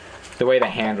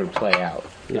hand would play out.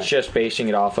 It's Right. just basing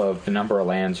it off of the number of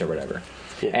lands or whatever.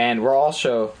 Yeah. And we're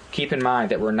also, keep in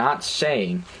mind that we're not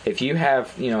saying if you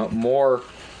have more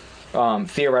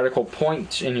theoretical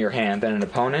points in your hand than an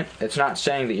opponent, it's not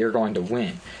saying that you're going to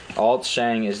win. All it's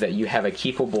saying is that you have a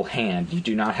keepable hand. You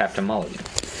do not have to mulligan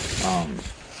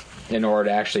in order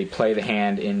to actually play the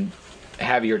hand and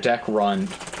have your deck run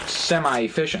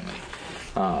semi-efficiently.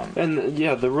 And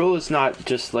yeah, the rule is not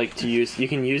just like to use. You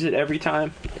can use it every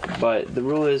time, but the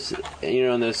rule is,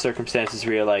 in those circumstances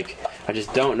where you're like, I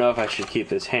just don't know if I should keep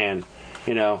this hand,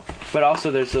 But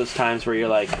also, there's those times where you're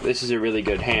like, this is a really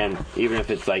good hand, even if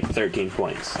it's like 13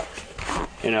 points.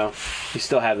 You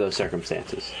still have those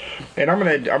circumstances. And I'm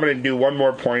gonna do one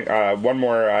more point,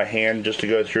 hand just to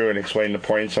go through and explain the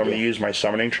points. So I'm gonna use my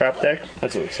summoning trap deck.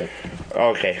 That's what we said.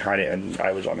 Okay, I didn't.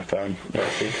 I was on the phone.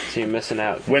 So you're missing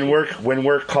out. When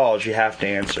work calls, you have to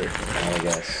answer. I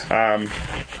guess.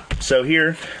 So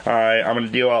here, I'm gonna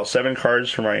deal out 7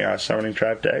 cards for my summoning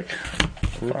trap deck.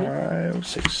 5,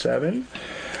 6, 7.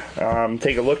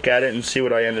 Take a look at it and see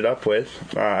what I ended up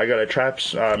with. I got a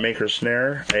Traps Maker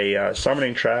Snare, a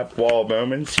Summoning Trap, Wall of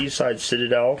Omen, Seaside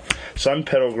Citadel, Sun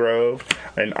Petal Grove,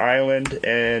 an Island,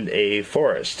 and a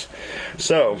Forest.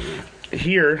 So,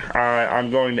 here, I'm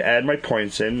going to add my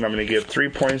points in. I'm going to give 3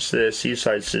 points to the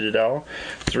Seaside Citadel,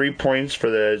 3 points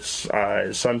for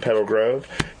the Sun Petal Grove,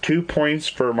 2 points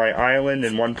for my Island,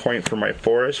 and 1 point for my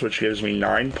Forest, which gives me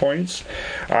 9 points.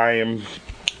 I am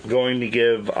going to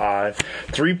give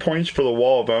 3 points for the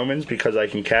Wall of Omens because I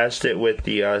can cast it with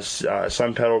the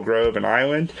Sun Petal Grove and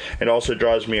Island. It also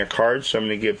draws me a card, so I'm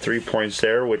going to give 3 points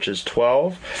there, which is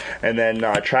 12. And then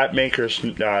Trap Maker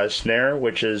Snare,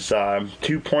 which is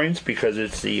 2 points because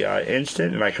it's the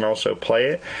instant, and I can also play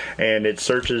it. And it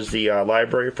searches the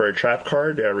library for a trap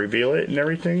card, reveal it, and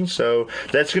everything. So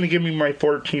that's going to give me my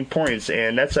 14 points,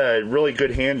 and that's a really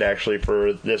good hand actually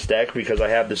for this deck because I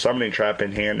have the Summoning Trap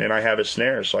in hand and I have a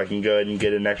Snare. So I can go ahead and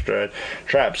get an extra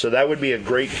trap. So that would be a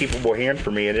great keepable hand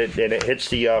for me, and it hits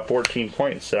the 14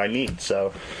 points that I need.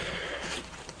 So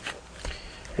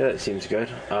yeah, that seems good.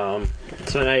 So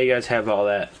now you guys have all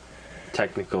that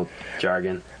technical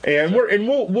jargon. And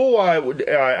we'll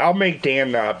I'll make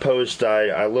Dan post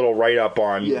a little write up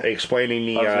on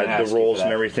explaining the rules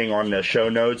and everything on the show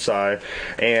notes,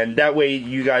 and that way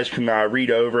you guys can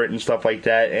read over it and stuff like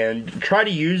that, and try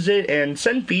to use it and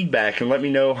send feedback and let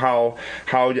me know how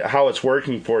it's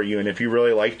working for you, and if you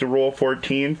really like the rule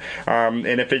 14, and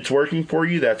if it's working for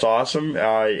you, that's awesome.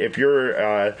 If you're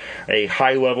a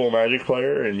high level Magic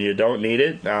player and you don't need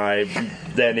it,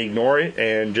 then ignore it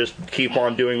and just keep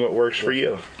on doing what works for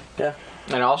you. Yeah.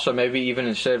 And also, maybe even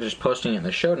instead of just posting it in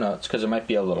the show notes, because it might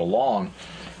be a little long,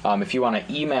 if you want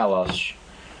to email us,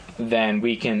 then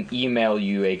we can email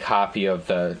you a copy of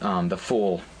the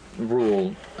full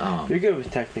rule. You're good with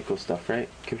technical stuff, right?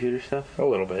 Computer stuff? A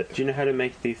little bit. Do you know how to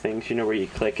make the things, where you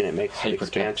click and it makes it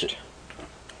expansion?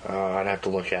 I'd have to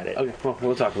look at it. Okay, well,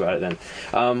 we'll talk about it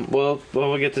then.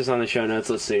 We'll get this on the show notes.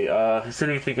 Let's see. Is there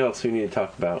anything else we need to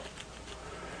talk about?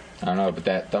 I don't know,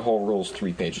 but the whole rule's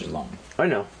 3 pages long. I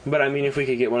know, but I mean, if we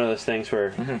could get one of those things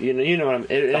where you know what I'm.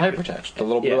 The hypertext, the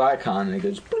little blue icon, and it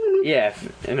goes. Yeah,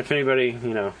 if anybody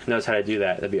knows how to do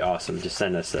that, that'd be awesome. Just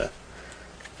send us a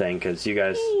thing because you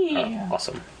guys are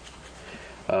awesome.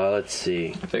 Let's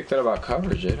see. I think that about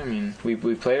covers it. I mean, we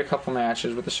played a couple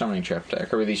matches with the Summoning Trap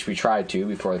deck, or at least we tried to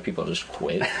before the people just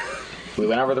quit. We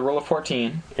went over the rule of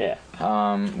 14. Yeah.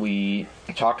 We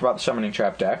talked about the Summoning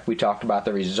Trap deck. We talked about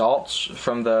the results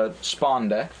from the Spawn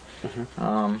deck.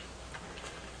 Mm-hmm.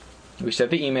 We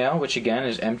said the email, which again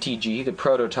is mtg, the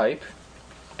prototype,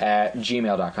 at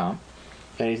gmail.com.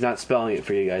 And he's not spelling it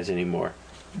for you guys anymore.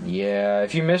 Yeah,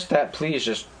 if you missed that, please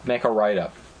just make a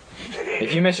write-up.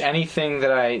 If you miss anything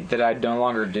that I no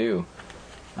longer do,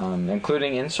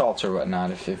 including insults or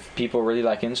whatnot, if people really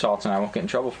like insults and I won't get in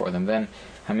trouble for them, then,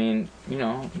 I mean,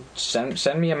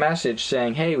 send me a message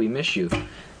saying, hey, we miss you.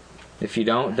 If you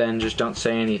don't, then just don't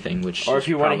say anything. Or if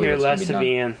you want to hear less of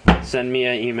Ian, send me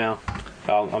an email.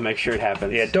 I'll make sure it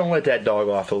happens. Yeah, don't let that dog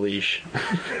off a leash.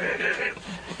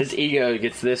 His ego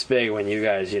gets this big when you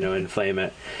guys, inflame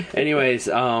it. Anyways,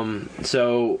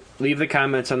 so leave the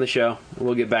comments on the show.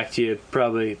 We'll get back to you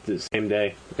probably the same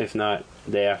day, if not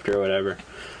day after or whatever.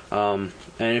 And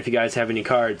if you guys have any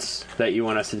cards that you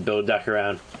want us to build a deck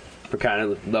around, we're kind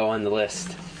of low on the list.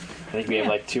 I think we have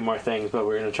like 2 more things, but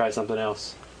we're going to try something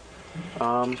else.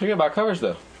 Forget about covers,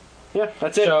 though. Yeah,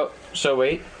 that's it. So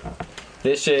wait.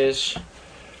 This is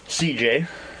CJ,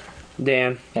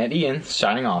 Dan, and Ian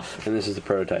signing off. And this is the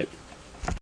prototype.